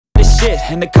shit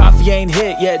and the coffee ain't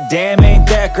hit yet, damn ain't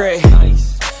that great.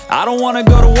 I don't wanna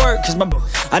go to work cause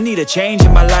I need a change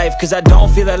in my life, cause I don't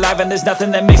feel alive and there's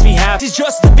nothing that makes me happy. It's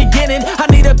just the beginning, I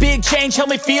need a big change, help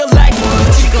me feel like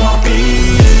what you gon'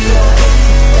 be.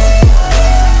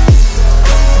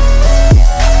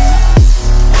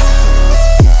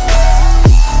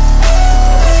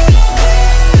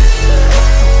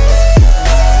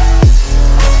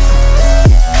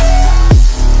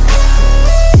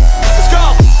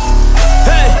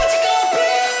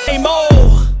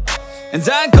 And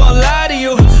I ain't gonna lie to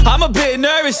you, I'm a bit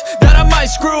nervous that I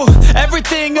might screw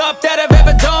everything up that I've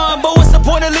ever done. But what's the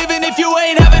point of living if you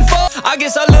ain't having fun? I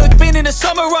guess I'll look in the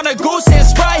summer on a goose and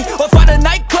Sprite, or find a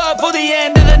nightclub for the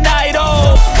end of the night,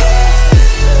 oh.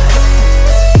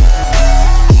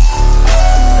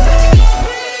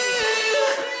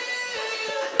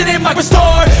 In my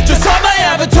store, just on my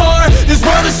avatar. This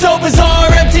world is so bizarre,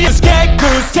 empty as cat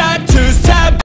goose, cat